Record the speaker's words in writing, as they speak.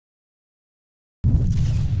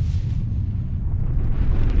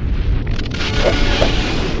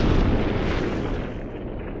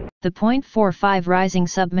The .45 Reising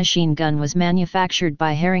submachine gun was manufactured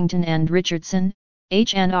by Harrington and Richardson,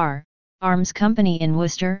 H&R, Arms Company in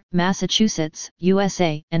Worcester, Massachusetts,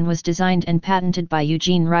 USA, and was designed and patented by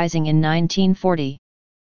Eugene Reising in 1940.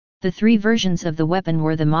 The three versions of the weapon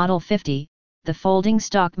were the Model 50, the folding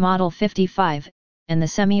stock Model 55, and the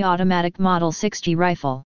semi-automatic Model 60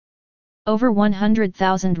 rifle. Over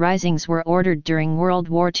 100,000 Reisings were ordered during World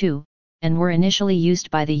War II, and were initially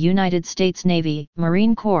used by the United States Navy,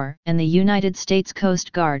 Marine Corps, and the United States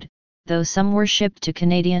Coast Guard, though some were shipped to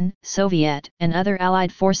Canadian, Soviet, and other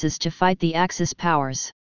Allied forces to fight the Axis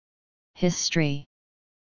powers. History.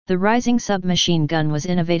 The Reising submachine gun was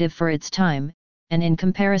innovative for its time, and in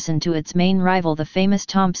comparison to its main rival the famous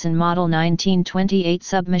Thompson Model 1928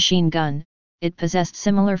 submachine gun, it possessed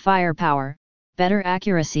similar firepower, better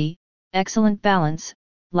accuracy, excellent balance,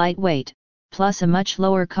 light weight, plus a much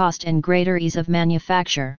lower cost and greater ease of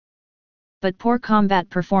manufacture. But poor combat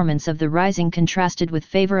performance of the Reising contrasted with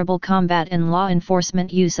favorable combat and law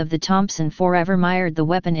enforcement use of the Thompson forever mired the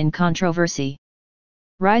weapon in controversy.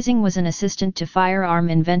 Reising was an assistant to firearm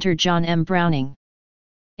inventor John M. Browning.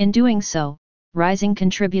 In doing so, Reising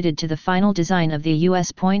contributed to the final design of the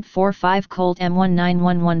U.S. .45 Colt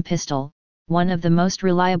M1911 pistol, one of the most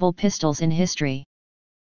reliable pistols in history.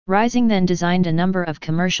 Reising then designed a number of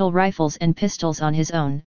commercial rifles and pistols on his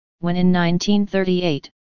own, when in 1938,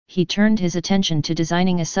 he turned his attention to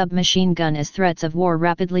designing a submachine gun as threats of war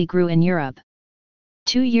rapidly grew in Europe.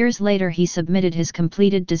 2 years later he submitted his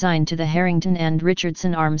completed design to the Harrington and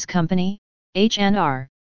Richardson Arms Company, H&R,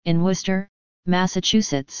 in Worcester,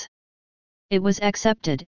 Massachusetts. It was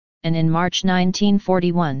accepted, and in March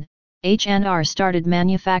 1941, H&R started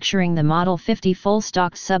manufacturing the Model 50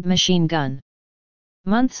 full-stock submachine gun.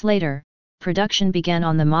 Months later, production began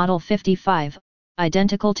on the Model 55,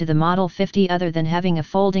 identical to the Model 50 other than having a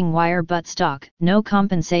folding wire buttstock, no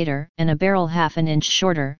compensator, and a barrel half an inch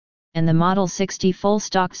shorter, and the Model 60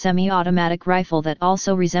 full-stock semi-automatic rifle that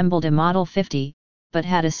also resembled a Model 50, but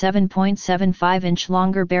had a 7.75-inch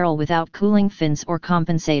longer barrel without cooling fins or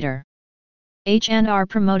compensator. H&R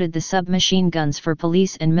promoted the submachine guns for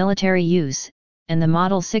police and military use, and the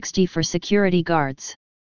Model 60 for security guards.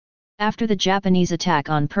 After the Japanese attack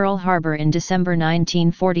on Pearl Harbor in December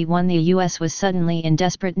 1941, the U.S. was suddenly in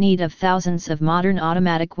desperate need of thousands of modern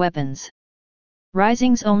automatic weapons.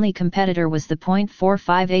 Reising's only competitor was the .45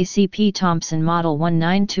 ACP Thompson Model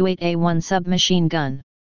 1928A1 submachine gun.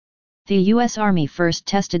 The U.S. Army first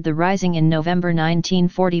tested the Reising in November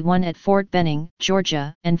 1941 at Fort Benning,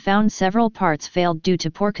 Georgia, and found several parts failed due to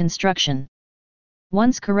poor construction.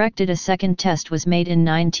 Once corrected, a second test was made in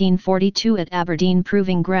 1942 at Aberdeen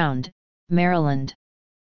Proving Ground, Maryland.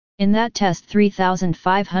 In that test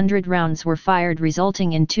 3,500 rounds were fired,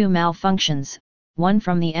 resulting in 2 malfunctions, one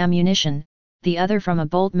from the ammunition, the other from a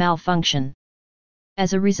bolt malfunction.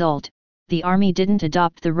 As a result, the Army didn't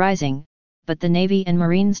adopt the Reising, but the Navy and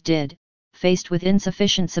Marines did, faced with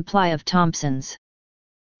insufficient supply of Thompsons.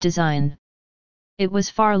 Design. It was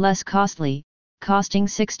far less costly, costing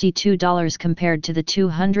 $62 compared to the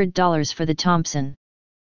 $200 for the Thompson.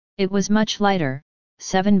 It was much lighter,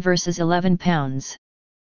 7 versus 11 pounds.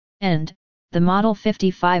 And, the Model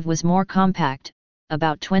 55 was more compact,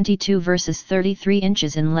 about 22 versus 33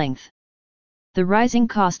 inches in length. The Reising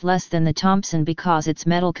cost less than the Thompson because its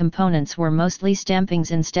metal components were mostly stampings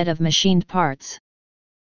instead of machined parts.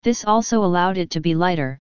 This also allowed it to be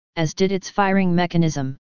lighter, as did its firing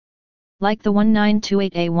mechanism. Like the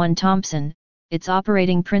 1928A1 Thompson, its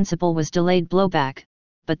operating principle was delayed blowback,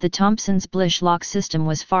 but the Thompson's Blish lock system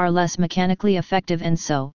was far less mechanically effective, and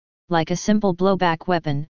so, like a simple blowback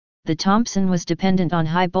weapon, the Thompson was dependent on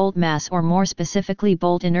high bolt mass, or more specifically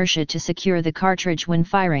bolt inertia, to secure the cartridge when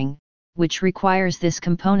firing, which requires this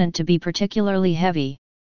component to be particularly heavy.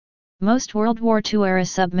 Most World War II-era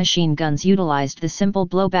submachine guns utilized the simple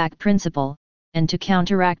blowback principle, and to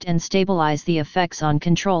counteract and stabilize the effects on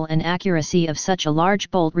control and accuracy of such a large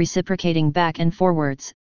bolt reciprocating back and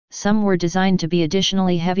forwards, some were designed to be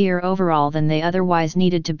additionally heavier overall than they otherwise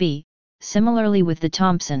needed to be, similarly with the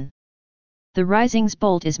Thompson. The Reising's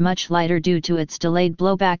bolt is much lighter due to its delayed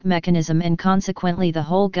blowback mechanism, and consequently the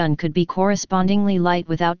whole gun could be correspondingly light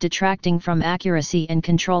without detracting from accuracy and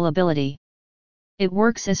controllability. It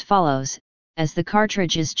works as follows: as the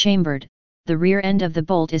cartridge is chambered, the rear end of the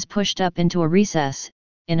bolt is pushed up into a recess,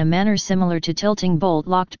 in a manner similar to tilting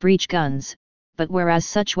bolt-locked breech guns, but whereas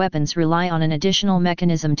such weapons rely on an additional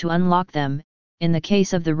mechanism to unlock them, in the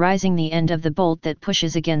case of the Reising the end of the bolt that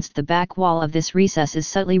pushes against the back wall of this recess is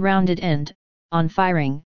slightly rounded, and, on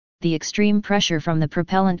firing, the extreme pressure from the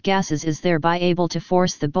propellant gases is thereby able to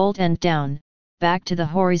force the bolt end down, back to the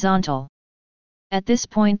horizontal. At this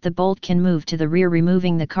point the bolt can move to the rear,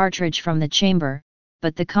 removing the cartridge from the chamber,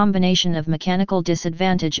 but the combination of mechanical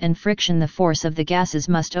disadvantage and friction the force of the gases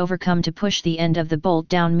must overcome to push the end of the bolt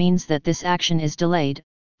down means that this action is delayed,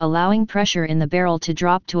 allowing pressure in the barrel to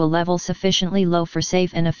drop to a level sufficiently low for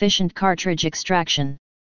safe and efficient cartridge extraction.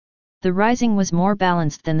 The Reising was more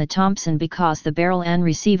balanced than the Thompson because the barrel and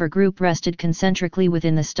receiver group rested concentrically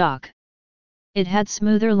within the stock. It had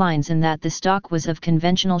smoother lines in that the stock was of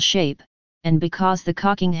conventional shape, and because the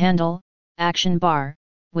cocking handle, action bar,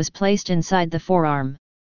 was placed inside the forearm.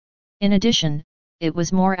 In addition, it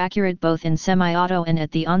was more accurate both in semi-auto and at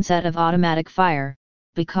the onset of automatic fire,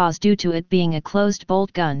 because due to it being a closed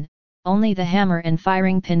bolt gun, only the hammer and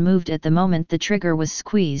firing pin moved at the moment the trigger was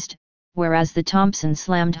squeezed, whereas the Thompson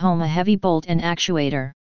slammed home a heavy bolt and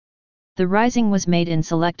actuator. The Reising was made in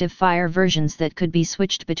selective fire versions that could be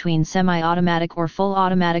switched between semi-automatic or full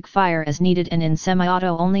automatic fire as needed, and in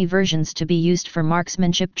semi-auto only versions to be used for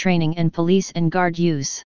marksmanship training and police and guard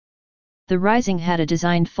use. The Reising had a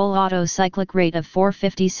designed full auto cyclic rate of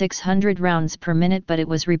 450-600 rounds per minute, but it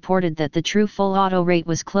was reported that the true full auto rate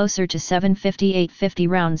was closer to 750-850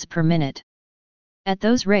 rounds per minute. At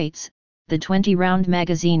those rates, the 20-round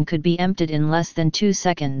magazine could be emptied in less than 2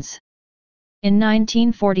 seconds. In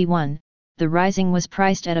 1941, the Reising was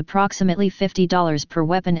priced at approximately $50 per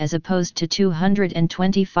weapon as opposed to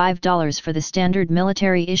 $225 for the standard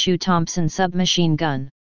military-issue Thompson submachine gun.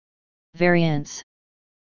 Variants.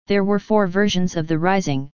 There were 4 versions of the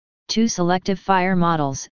Reising, 2 selective fire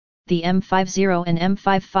models, the M50 and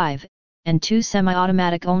M55, and 2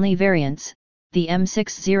 semi-automatic only variants, the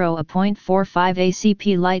M60 a .45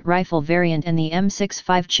 ACP light rifle variant and the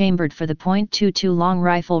M65 chambered for the .22 long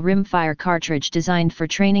rifle rimfire cartridge designed for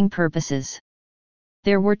training purposes.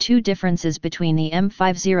 There were 2 differences between the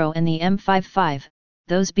M50 and the M55,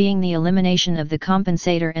 those being the elimination of the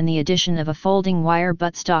compensator and the addition of a folding wire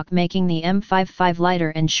buttstock, making the M55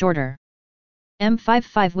 lighter and shorter.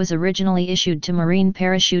 M55 was originally issued to Marine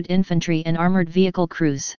parachute infantry and armored vehicle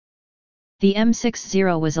crews. The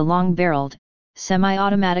M60 was a long-barreled,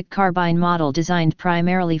 semi-automatic carbine model designed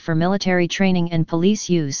primarily for military training and police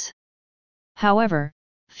use. However,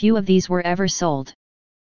 few of these were ever sold.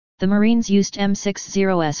 The Marines used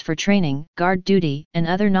M60s for training, guard duty, and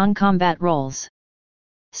other non-combat roles.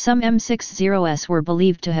 Some M60s were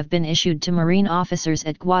believed to have been issued to Marine officers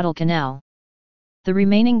at Guadalcanal. The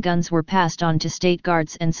remaining guns were passed on to state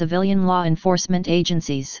guards and civilian law enforcement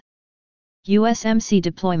agencies. USMC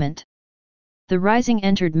deployment. The Reising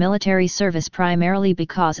entered military service primarily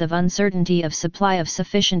because of uncertainty of supply of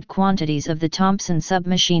sufficient quantities of the Thompson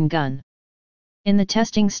submachine gun. In the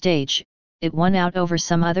testing stage, it won out over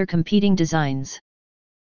some other competing designs.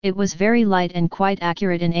 It was very light and quite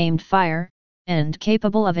accurate in aimed fire, and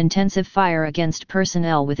capable of intensive fire against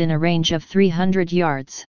personnel within a range of 300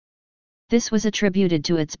 yards. This was attributed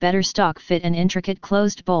to its better stock fit and intricate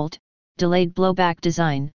closed bolt, delayed blowback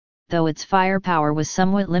design, though its firepower was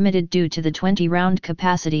somewhat limited due to the 20-round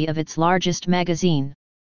capacity of its largest magazine.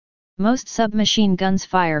 Most submachine guns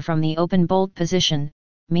fire from the open bolt position,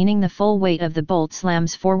 meaning the full weight of the bolt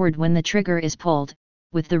slams forward when the trigger is pulled.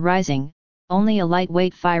 With the Reising, only a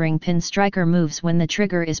lightweight firing pin striker moves when the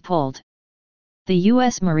trigger is pulled. The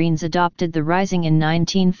U.S. Marines adopted the Reising in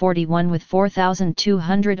 1941 with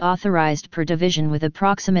 4,200 authorized per division, with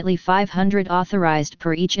approximately 500 authorized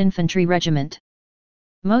per each infantry regiment.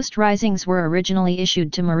 Most Reisings were originally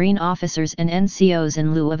issued to Marine officers and NCOs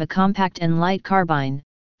in lieu of a compact and light carbine,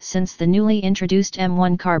 since the newly introduced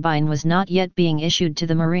M1 carbine was not yet being issued to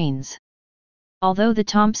the Marines. Although the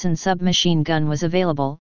Thompson submachine gun was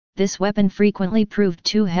available, this weapon frequently proved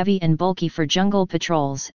too heavy and bulky for jungle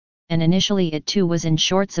patrols, and initially it too was in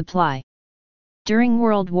short supply. During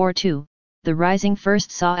World War II, the Reising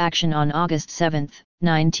first saw action on August 7,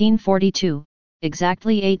 1942,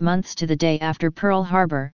 exactly 8 months to the day after Pearl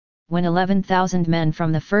Harbor, when 11,000 men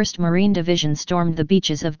from the 1st Marine Division stormed the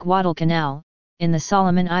beaches of Guadalcanal, in the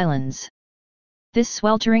Solomon Islands. This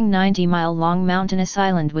sweltering 90-mile-long mountainous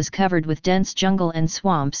island was covered with dense jungle and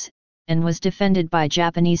swamps, and was defended by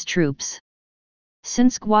Japanese troops.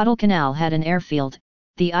 Since Guadalcanal had an airfield,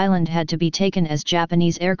 the island had to be taken as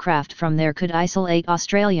Japanese aircraft from there could isolate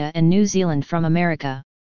Australia and New Zealand from America.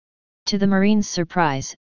 To the Marines'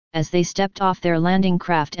 surprise, as they stepped off their landing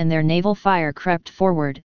craft and their naval fire crept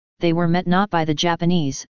forward, they were met not by the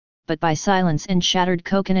Japanese, but by silence and shattered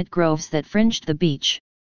coconut groves that fringed the beach.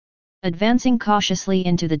 Advancing cautiously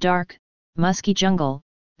into the dark, musky jungle,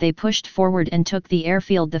 they pushed forward and took the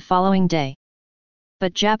airfield the following day.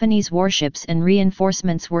 But Japanese warships and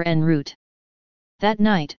reinforcements were en route. That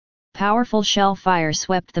night, powerful shell fire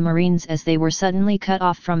swept the Marines as they were suddenly cut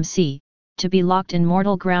off from sea, to be locked in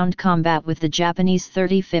mortal ground combat with the Japanese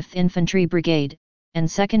 35th Infantry Brigade, and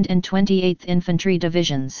 2nd and 28th Infantry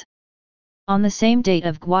Divisions. On the same date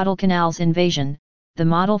of Guadalcanal's invasion, the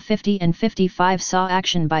Model 50 and 55 saw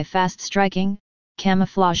action by fast-striking,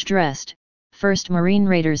 camouflage-dressed, 1st Marine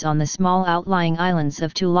raiders on the small outlying islands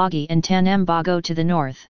of Tulagi and Tanambago to the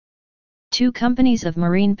north. 2 companies of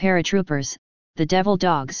Marine paratroopers, the Devil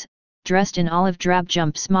Dogs, dressed in olive drab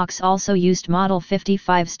jump smocks also used Model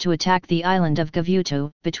 55s to attack the island of Gavutu,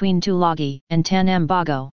 between Tulagi and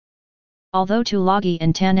Tanambago. Although Tulagi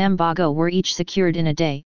and Tanambago were each secured in a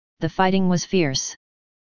day, the fighting was fierce.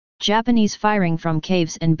 Japanese firing from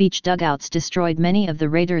caves and beach dugouts destroyed many of the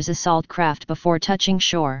raiders' assault craft before touching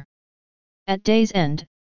shore. At day's end,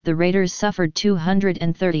 the raiders suffered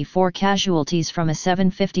 234 casualties from a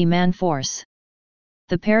 750-man force.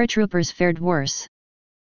 The paratroopers fared worse.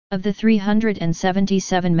 Of the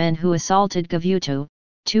 377 men who assaulted Gavutu,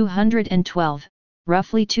 212,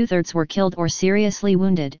 roughly 2/3 were killed or seriously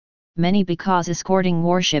wounded, many because escorting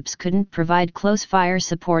warships couldn't provide close fire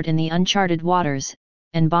support in the uncharted waters,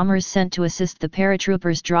 and bombers sent to assist the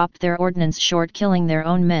paratroopers dropped their ordnance short, killing their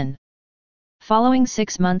own men. Following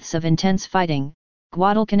 6 months of intense fighting,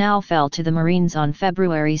 Guadalcanal fell to the Marines on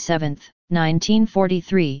February 7,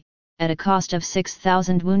 1943, at a cost of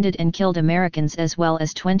 6,000 wounded and killed Americans as well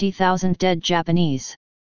as 20,000 dead Japanese.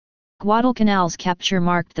 Guadalcanal's capture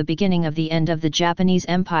marked the beginning of the end of the Japanese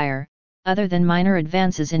Empire. Other than minor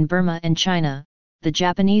advances in Burma and China, the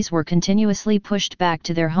Japanese were continuously pushed back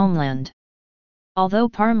to their homeland. Although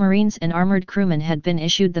para-marines and armored crewmen had been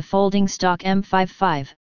issued the folding stock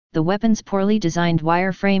M55, the weapon's poorly designed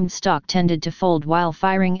wire-framed stock tended to fold while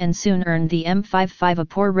firing and soon earned the M55 a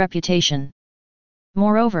poor reputation.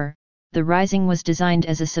 Moreover, the Reising was designed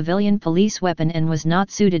as a civilian police weapon and was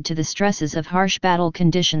not suited to the stresses of harsh battle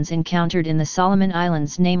conditions encountered in the Solomon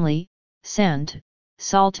Islands, namely, sand,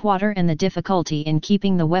 salt water, and the difficulty in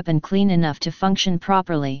keeping the weapon clean enough to function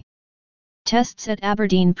properly. Tests at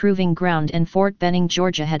Aberdeen Proving Ground and Fort Benning,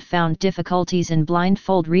 Georgia had found difficulties in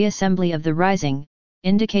blindfold reassembly of the Reising,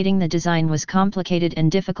 indicating the design was complicated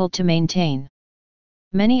and difficult to maintain.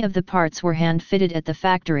 Many of the parts were hand-fitted at the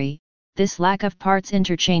factory. This lack of parts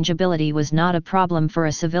interchangeability was not a problem for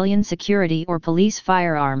a civilian security or police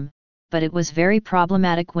firearm, but it was very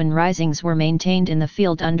problematic when Reisings were maintained in the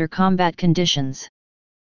field under combat conditions.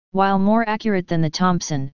 While more accurate than the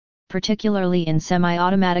Thompson, particularly in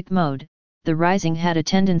semi-automatic mode, the Reising had a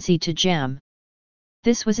tendency to jam.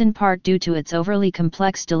 This was in part due to its overly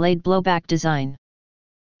complex delayed blowback design.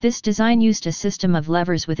 This design used a system of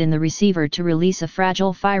levers within the receiver to release a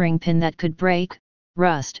fragile firing pin that could break,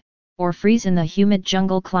 rust, or freeze in the humid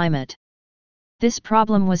jungle climate. This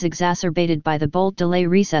problem was exacerbated by the bolt delay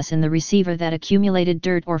recess in the receiver that accumulated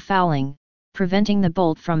dirt or fouling, preventing the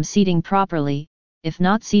bolt from seating properly. If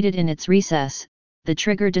not seated in its recess, the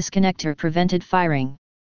trigger disconnector prevented firing.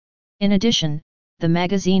 In addition, the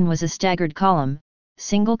magazine was a staggered column,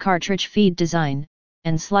 single cartridge feed design,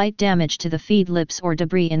 and slight damage to the feed lips or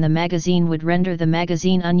debris in the magazine would render the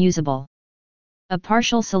magazine unusable. A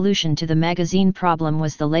partial solution to the magazine problem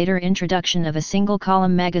was the later introduction of a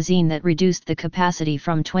single-column magazine that reduced the capacity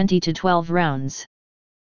from 20 to 12 rounds.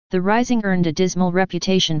 The Reising earned a dismal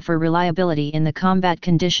reputation for reliability in the combat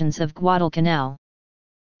conditions of Guadalcanal.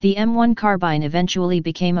 The M1 carbine eventually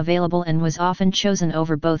became available and was often chosen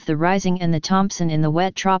over both the Reising and the Thompson in the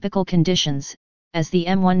wet tropical conditions, as the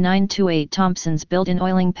M1928 Thompson's built-in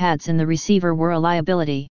oiling pads in the receiver were a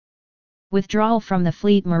liability. Withdrawal from the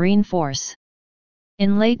Fleet Marine Force.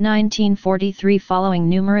 In late 1943, following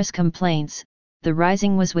numerous complaints, the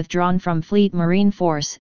Reising was withdrawn from Fleet Marine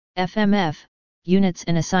Force, FMF, units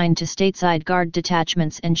and assigned to stateside guard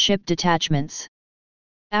detachments and ship detachments.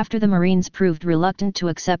 After the Marines proved reluctant to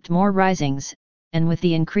accept more Reisings, and with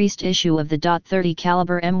the increased issue of the .30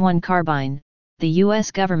 caliber M1 carbine, the U.S.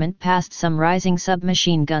 government passed some Reising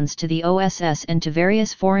submachine guns to the OSS and to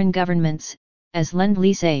various foreign governments, as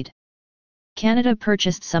Lend-Lease aid. Canada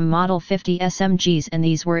purchased some Model 50 SMGs and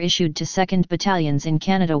these were issued to 2nd Battalions in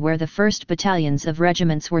Canada where the 1st Battalions of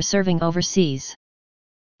regiments were serving overseas.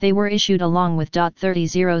 They were issued along with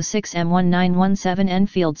 .3006 M1917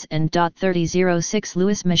 Enfields and .3006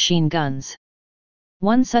 Lewis machine guns.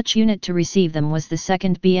 One such unit to receive them was the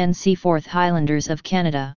 2nd BNC 4th Highlanders of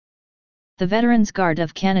Canada. The Veterans Guard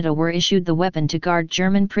of Canada were issued the weapon to guard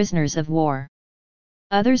German prisoners of war.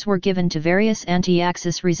 Others were given to various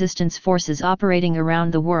anti-Axis resistance forces operating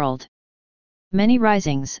around the world. Many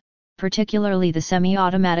Reisings, particularly the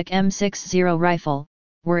semi-automatic M60 rifle,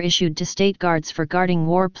 were issued to state guards for guarding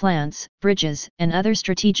war plants, bridges, and other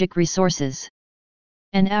strategic resources.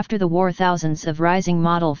 And after the war, thousands of Reising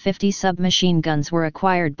Model 50 submachine guns were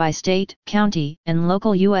acquired by state, county, and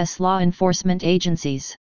local U.S. law enforcement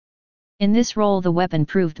agencies. In this role the weapon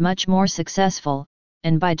proved much more successful,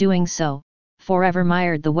 and by doing so, forever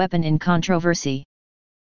mired the weapon in controversy.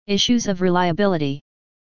 Issues of reliability.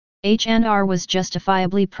 H&R was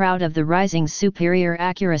justifiably proud of the Reising's superior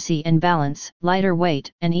accuracy and balance, lighter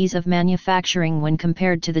weight, and ease of manufacturing when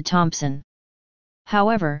compared to the Thompson.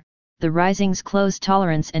 However, the Reising's close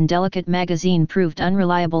tolerance and delicate magazine proved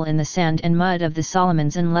unreliable in the sand and mud of the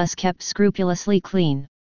Solomons unless kept scrupulously clean.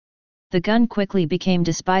 The gun quickly became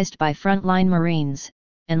despised by frontline Marines,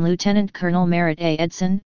 and Lieutenant Colonel Merritt A.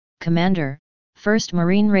 Edson, commander, 1st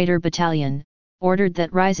Marine Raider Battalion, ordered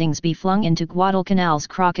that Reisings be flung into Guadalcanal's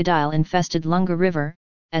crocodile-infested Lunga River,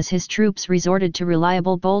 as his troops resorted to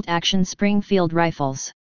reliable bolt-action Springfield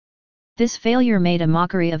rifles. This failure made a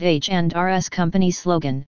mockery of H&R's company's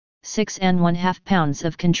slogan, 6½ pounds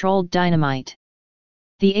of controlled dynamite.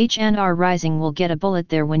 The H&R Reising will get a bullet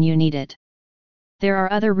there when you need it. There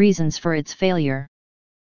are other reasons for its failure.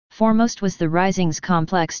 Foremost was the Reising's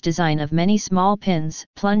complex design of many small pins,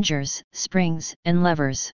 plungers, springs, and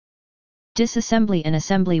levers. Disassembly and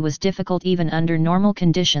assembly was difficult even under normal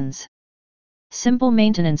conditions. Simple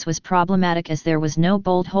maintenance was problematic as there was no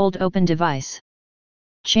bolt hold open device.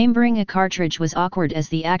 Chambering a cartridge was awkward as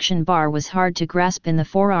the action bar was hard to grasp in the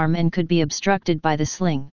forearm and could be obstructed by the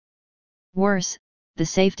sling. Worse, the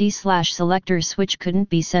safety/selector switch couldn't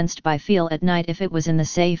be sensed by feel at night if it was in the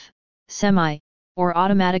safe, semi, or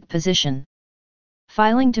automatic position.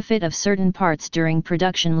 Filing to fit of certain parts during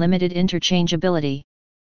production limited interchangeability.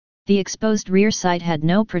 The exposed rear sight had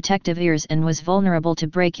no protective ears and was vulnerable to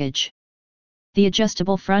breakage. The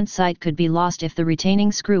adjustable front sight could be lost if the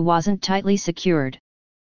retaining screw wasn't tightly secured.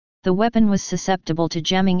 The weapon was susceptible to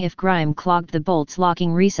jamming if grime clogged the bolt's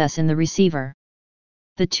locking recess in the receiver.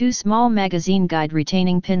 The two small magazine guide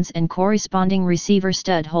retaining pins and corresponding receiver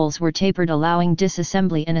stud holes were tapered, allowing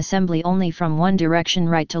disassembly and assembly only from one direction,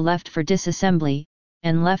 right to left for disassembly,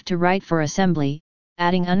 and left to right for assembly,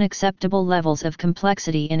 adding unacceptable levels of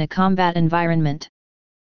complexity in a combat environment.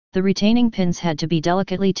 The retaining pins had to be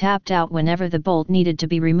delicately tapped out whenever the bolt needed to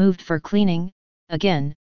be removed for cleaning,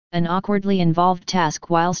 again, an awkwardly involved task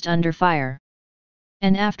whilst under fire.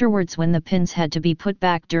 And afterwards when the pins had to be put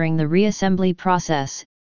back during the reassembly process,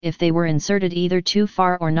 if they were inserted either too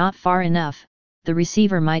far or not far enough, the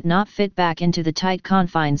receiver might not fit back into the tight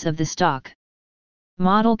confines of the stock.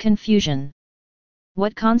 Model confusion.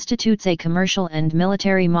 What constitutes a commercial and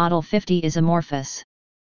military Model 50 is amorphous.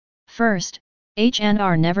 First,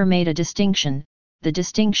 H&R never made a distinction, the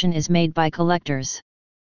distinction is made by collectors.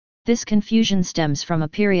 This confusion stems from a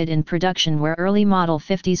period in production where early Model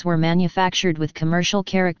 50s were manufactured with commercial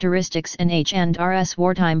characteristics and H&R's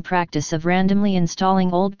wartime practice of randomly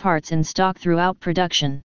installing old parts in stock throughout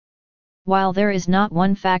production. While there is not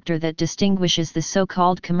one factor that distinguishes the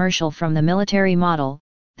so-called commercial from the military model,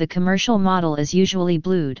 the commercial model is usually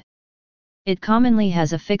blued. It commonly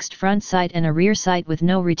has a fixed front sight and a rear sight with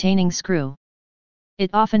no retaining screw.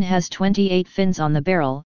 It often has 28 fins on the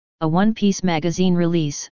barrel, a one-piece magazine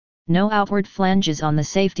release, no outward flanges on the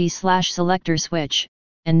safety/selector switch,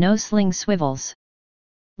 and no sling swivels.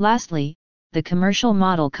 Lastly, the commercial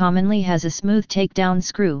model commonly has a smooth takedown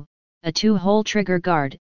screw, a two-hole trigger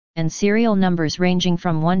guard, and serial numbers ranging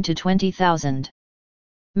from 1 to 20,000.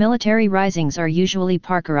 Military Reisings are usually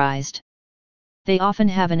parkerized. They often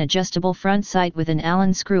have an adjustable front sight with an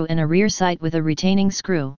Allen screw and a rear sight with a retaining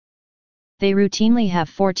screw. They routinely have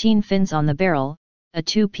 14 fins on the barrel, a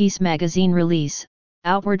two-piece magazine release,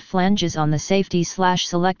 outward flanges on the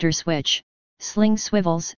safety/selector switch, sling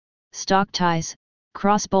swivels, stock ties,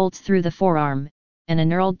 cross bolts through the forearm, and a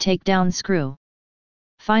knurled takedown screw.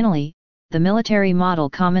 Finally, the military model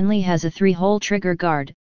commonly has a three-hole trigger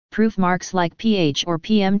guard, proof marks like PH or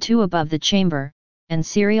PM2 above the chamber, and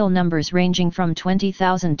serial numbers ranging from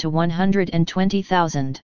 20,000 to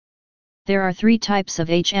 120,000. There are three types of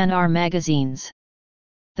H&R magazines.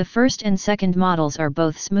 The first and second models are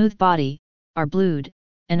both smooth body, are blued,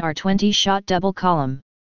 and are 20-shot double column.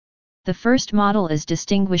 The first model is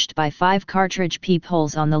distinguished by 5 cartridge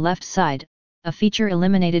peepholes on the left side, a feature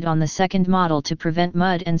eliminated on the second model to prevent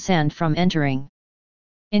mud and sand from entering.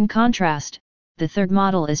 In contrast, the third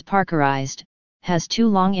model is parkerized, has 2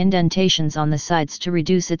 long indentations on the sides to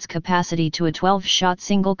reduce its capacity to a 12-shot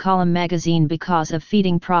single-column magazine because of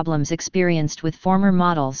feeding problems experienced with former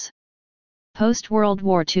models. Post-World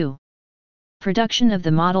War II. Production of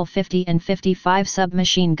the Model 50 and 55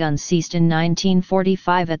 submachine guns ceased in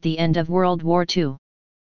 1945 at the end of World War II.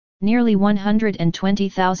 Nearly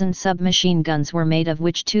 120,000 submachine guns were made, of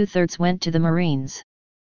which 2/3 went to the Marines.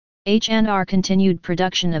 H&R continued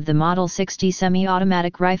production of the Model 60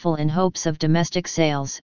 semi-automatic rifle in hopes of domestic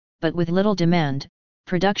sales, but with little demand.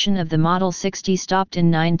 Production of the Model 60 stopped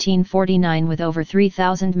in 1949 with over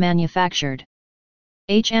 3,000 manufactured.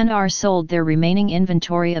 H&R sold their remaining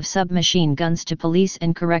inventory of submachine guns to police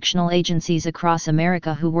and correctional agencies across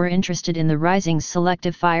America who were interested in the Reising's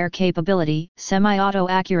selective fire capability, semi-auto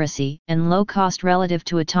accuracy, and low cost relative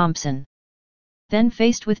to a Thompson. Then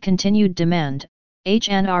faced with continued demand,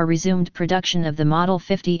 H&R resumed production of the Model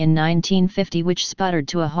 50 in 1950, which sputtered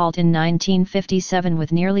to a halt in 1957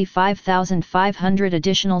 with nearly 5,500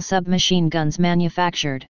 additional submachine guns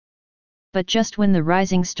manufactured. But just when the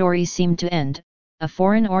Reising story seemed to end, a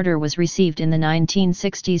foreign order was received in the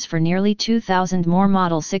 1960s for nearly 2,000 more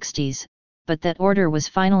Model 60s, but that order was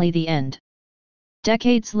finally the end.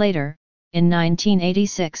 Decades later, in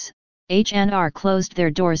 1986, H&R closed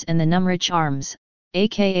their doors and the Numrich Arms,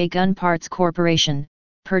 aka Gun Parts Corporation,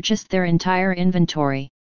 purchased their entire inventory.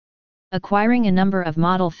 Acquiring a number of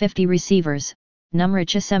Model 50 receivers,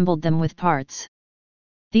 Numrich assembled them with parts.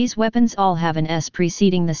 These weapons all have an S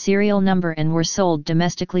preceding the serial number and were sold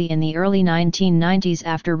domestically in the early 1990s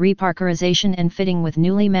after reparkerization and fitting with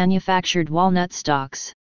newly manufactured walnut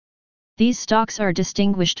stocks. These stocks are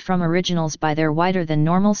distinguished from originals by their wider than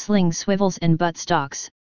normal sling swivels and butt stocks,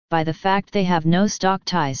 by the fact they have no stock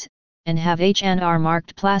ties, and have H&R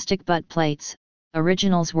marked plastic butt plates.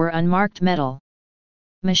 Originals were unmarked metal.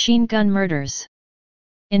 Machine gun murders.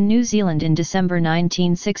 In New Zealand in December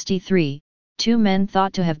 1963, 2 men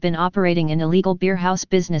thought to have been operating an illegal beerhouse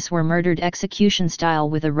business were murdered execution-style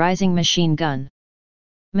with a Reising machine gun.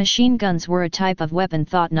 Machine guns were a type of weapon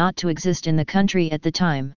thought not to exist in the country at the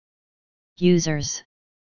time. Users: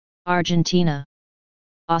 Argentina,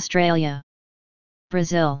 Australia,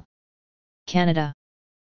 Brazil, Canada,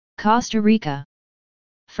 Costa Rica.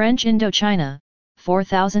 French Indochina,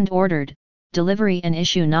 4,000 ordered, delivery and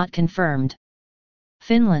issue not confirmed.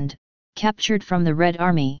 Finland, captured from the Red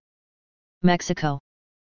Army. Mexico.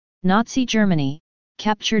 Nazi Germany,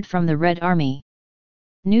 captured from the Red Army.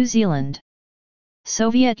 New Zealand.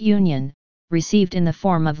 Soviet Union, received in the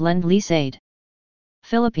form of Lend-Lease aid.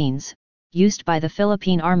 Philippines, used by the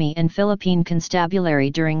Philippine Army and Philippine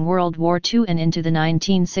Constabulary during World War II and into the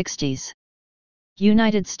 1960s.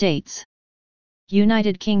 United States.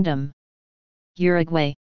 United Kingdom.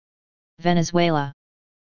 Uruguay. Venezuela.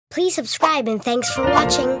 Please subscribe and thanks for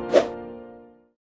watching.